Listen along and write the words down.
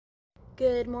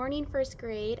Good morning, first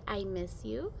grade. I miss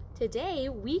you. Today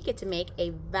we get to make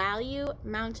a value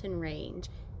mountain range.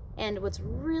 And what's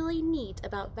really neat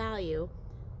about value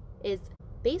is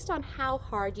based on how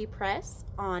hard you press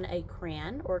on a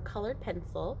crayon or colored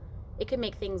pencil, it can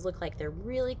make things look like they're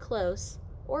really close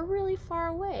or really far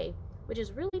away, which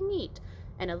is really neat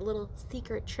and a little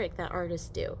secret trick that artists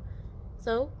do.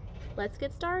 So let's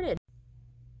get started.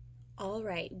 All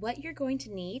right, what you're going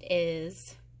to need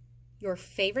is your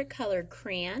favorite colored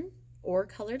crayon or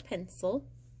colored pencil,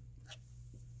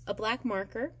 a black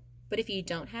marker, but if you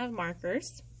don't have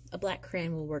markers, a black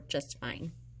crayon will work just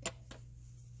fine.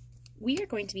 We are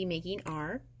going to be making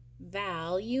our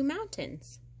value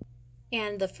mountains.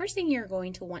 And the first thing you're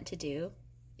going to want to do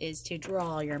is to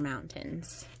draw your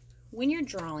mountains. When you're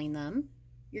drawing them,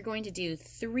 you're going to do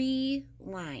 3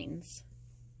 lines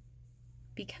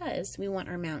because we want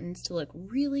our mountains to look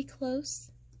really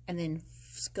close and then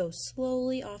go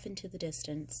slowly off into the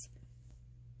distance.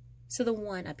 So the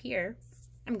one up here,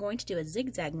 I'm going to do a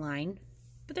zigzag line,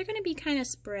 but they're going to be kind of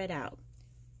spread out.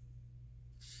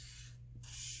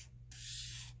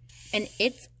 And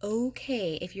it's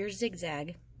okay if your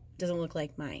zigzag doesn't look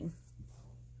like mine.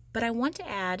 But I want to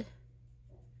add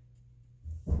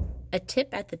a tip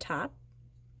at the top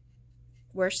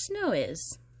where snow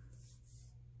is.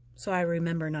 So I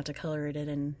remember not to color it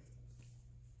in.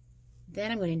 Then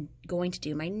I'm going to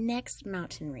do my next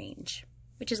mountain range,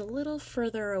 which is a little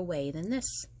further away than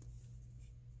this.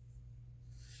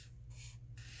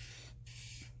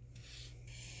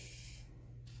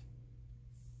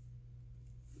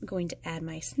 I'm going to add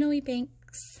my snowy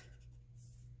banks,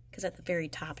 because at the very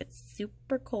top it's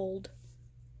super cold.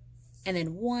 And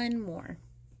then one more.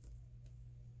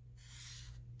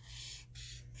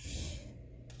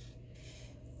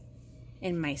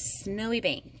 And my snowy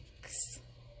banks.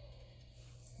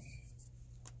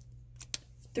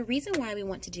 The reason why we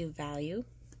want to do value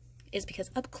is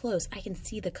because up close I can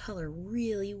see the color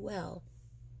really well.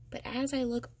 But as I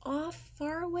look off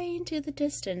far away into the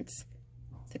distance,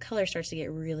 the color starts to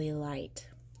get really light,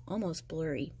 almost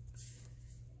blurry.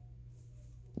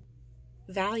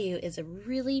 Value is a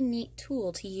really neat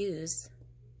tool to use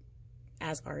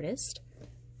as artists.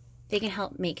 They can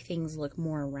help make things look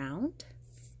more round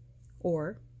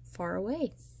or far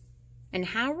away. And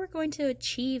how we're going to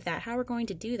achieve that, how we're going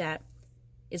to do that,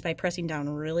 is by pressing down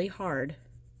really hard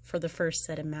for the first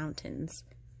set of mountains.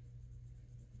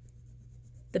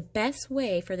 The best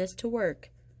way for this to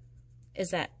work is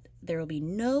that there will be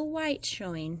no white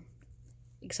showing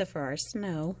except for our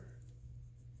snow,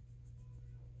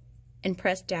 and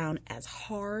press down as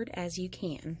hard as you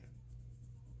can.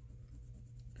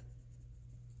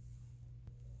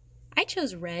 I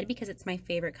chose red because it's my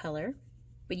favorite color,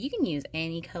 but you can use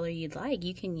any color you'd like.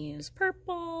 You can use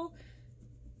purple,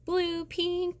 blue,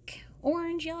 pink,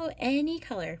 orange, yellow, any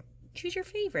color. Choose your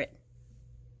favorite.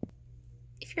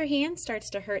 If your hand starts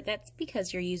to hurt, that's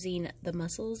because you're using the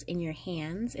muscles in your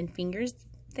hands and fingers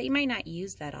that you might not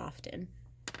use that often.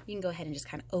 You can go ahead and just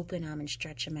kind of open them and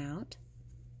stretch them out.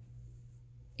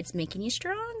 It's making you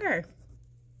stronger.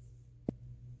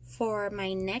 For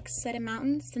my next set of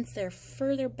mountains, since they're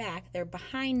further back, they're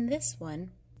behind this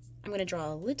one, I'm going to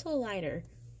draw a little lighter.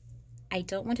 I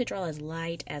don't want to draw as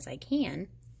light as I can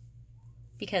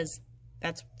because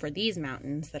that's for these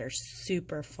mountains that are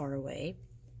super far away.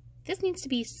 This needs to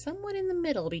be somewhat in the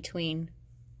middle between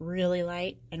really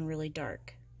light and really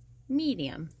dark,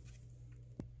 medium.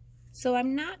 So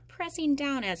I'm not pressing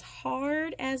down as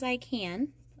hard as I can,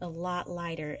 a lot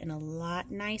lighter and a lot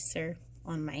nicer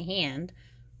on my hand,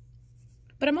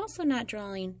 but I'm also not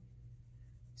drawing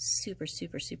super,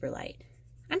 super, super light.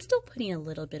 I'm still putting a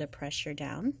little bit of pressure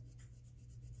down,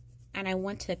 and I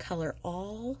want to color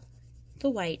all the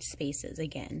white spaces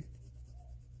again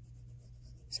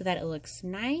so that it looks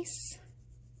nice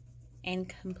and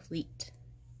complete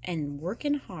and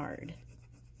working hard.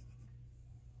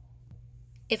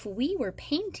 If we were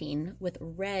painting with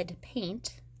red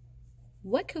paint,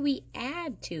 what could we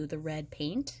add to the red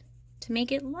paint to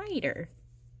make it lighter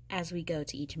as we go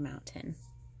to each mountain?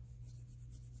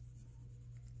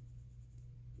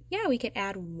 Yeah, we could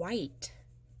add white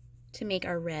to make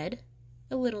our red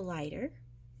a little lighter.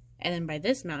 And then by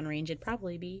this mountain range, it'd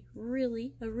probably be a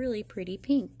really pretty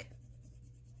pink.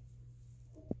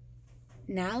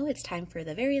 Now it's time for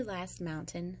the very last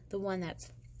mountain, the one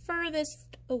that's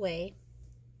furthest away,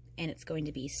 and it's going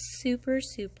to be super,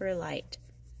 super light.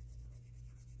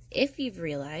 If you've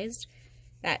realized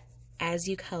that as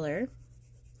you color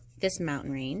this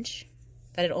mountain range,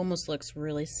 that it almost looks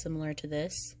really similar to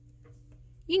this,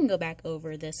 you can go back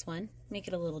over this one, make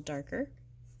it a little darker.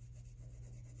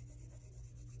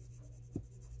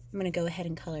 I'm going to go ahead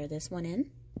and color this one in.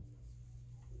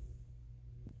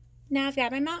 Now I've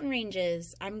got my mountain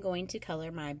ranges. I'm going to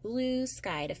color my blue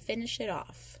sky to finish it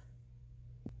off.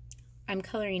 I'm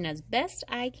coloring as best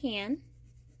I can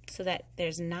so that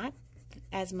there's not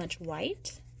as much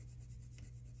white,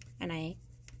 and I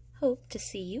hope to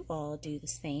see you all do the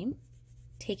same,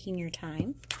 taking your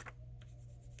time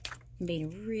and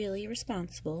being really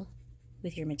responsible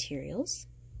with your materials.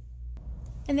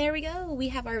 And there we go, we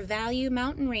have our value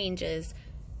mountain ranges,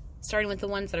 starting with the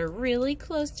ones that are really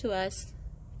close to us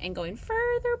and going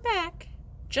further back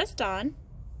just on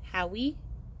how we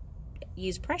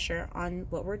use pressure on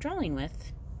what we're drawing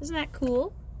with. Isn't that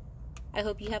cool? I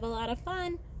hope you have a lot of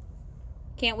fun.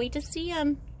 Can't wait to see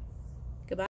them. Goodbye.